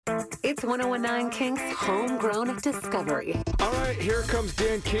It's 1019 Kinks Homegrown Discovery. All right, here comes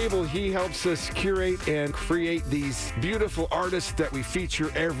Dan Cable. He helps us curate and create these beautiful artists that we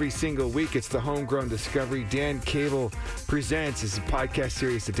feature every single week. It's the Homegrown Discovery. Dan Cable Presents is a podcast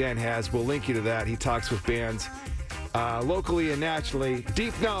series that Dan has. We'll link you to that. He talks with bands locally and nationally.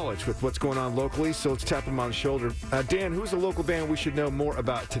 Deep knowledge with what's going on locally, so let's tap him on the shoulder. Dan, who's a local band we should know more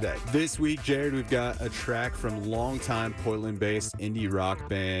about today? This week, Jared, we've got a track from longtime Portland-based indie rock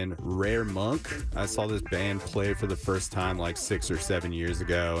band Rare Monk. I saw this band play for the first time like 6 or 7 years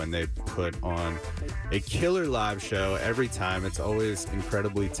ago, and they put on a killer live show every time. It's always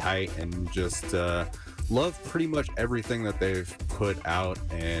incredibly tight and just love pretty much everything that they've put out,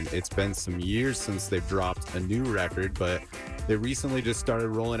 and it's been some years since they've dropped a new record, but they recently just started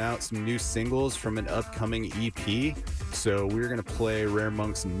rolling out some new singles from an upcoming EP. So we're going to play Rare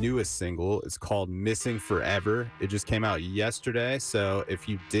Monk's newest single. It's called Missing Forever. It just came out yesterday, so if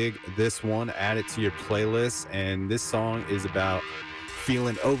you dig this one, add it to your playlist. And this song is about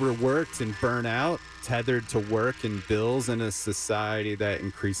feeling overworked and burnout, tethered to work and bills in a society that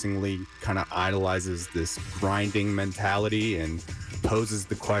increasingly kind of idolizes this grinding mentality and poses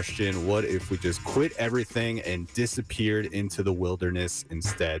the question, what if we just quit everything and disappeared into the wilderness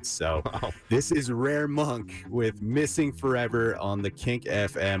instead? So This is Rare Monk with Missing Forever on the Kink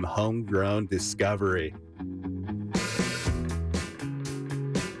FM Homegrown Discovery.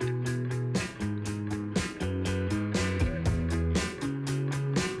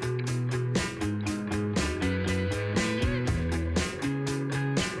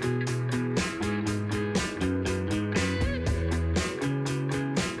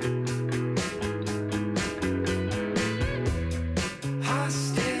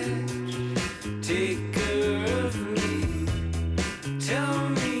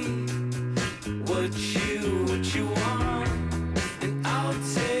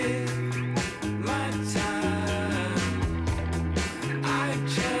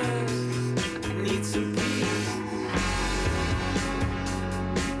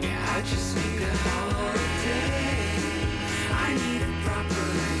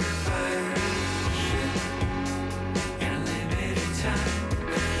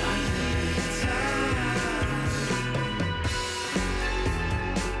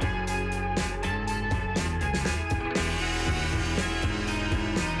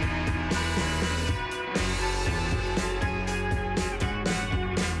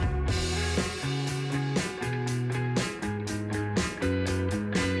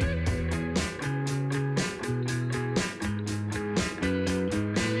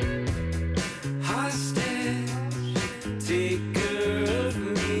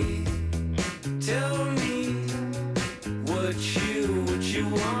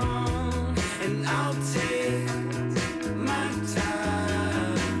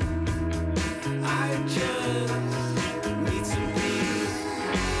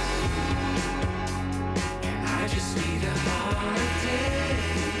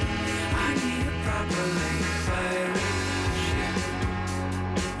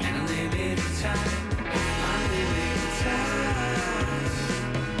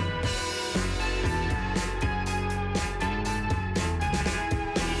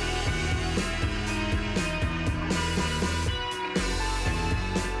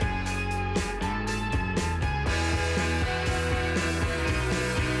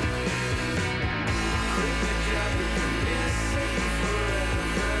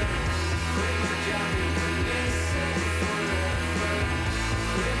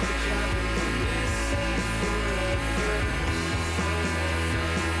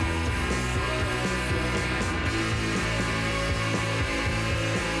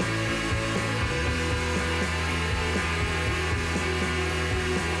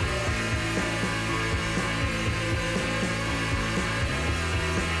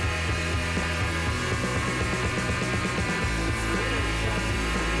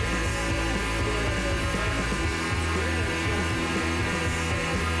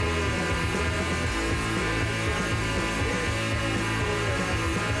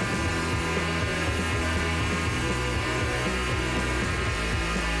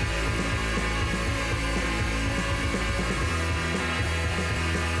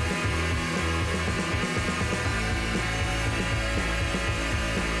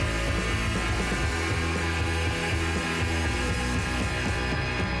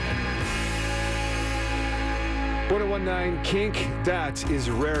 Kink, that is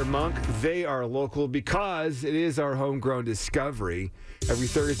Rare Monk. They are local because it is our Homegrown Discovery. Every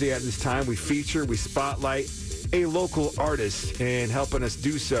Thursday at this time, we spotlight a local artist, and helping us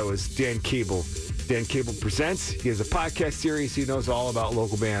do so is Dan Cable. Dan Cable Presents. He has a podcast series. He knows all about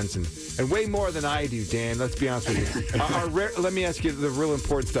local bands and way more than I do, Dan. Let's be honest with you. Let me ask you the real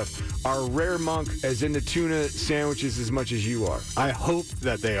important stuff. Are Rare Monk as into tuna sandwiches as much as you are? I hope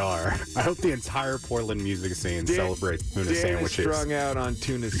that they are. I hope the entire Portland music scene celebrates tuna sandwiches. Dan is strung out on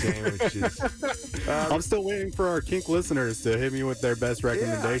tuna sandwiches. I'm still waiting for our kink listeners to hit me with their best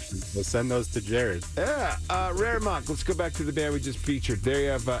recommendations. So send those to Jared. Yeah. Rare Monk. Let's go back to the band we just featured. They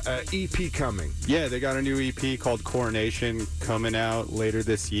have an EP coming. Yeah, they got a new EP called Coronation coming out later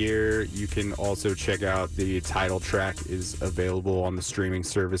this year. You can also check out the title track is available on the streaming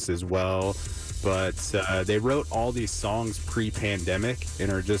service as well. But they wrote all these songs pre-pandemic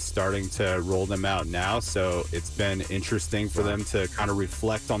and are just starting to roll them out now. So it's been interesting for them to kind of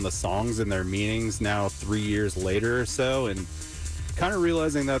reflect on the songs and their meanings now 3 years later or so, and kind of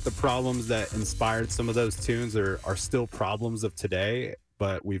realizing that the problems that inspired some of those tunes are still problems of today,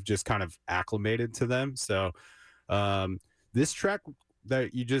 but we've just kind of acclimated to them. So this track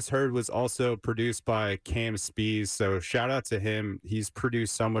that you just heard was also produced by Cam Spees. So shout out to him. He's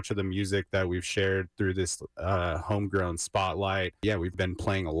produced so much of the music that we've shared through this Homegrown Spotlight. Yeah, we've been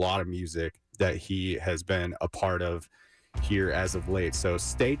playing a lot of music that he has been a part of here as of late. So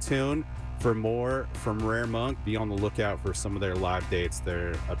stay tuned for more from Rare Monk. Be on the lookout for some of their live dates.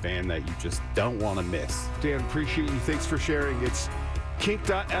 They're a band that you just don't want to miss. Dan, appreciate you. Thanks for sharing. It's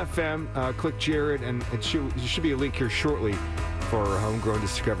kink.fm. Click Jared, and there should be a link here shortly for Homegrown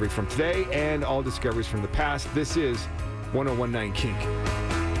Discovery from today and all discoveries from the past. This is 1019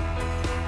 Kink.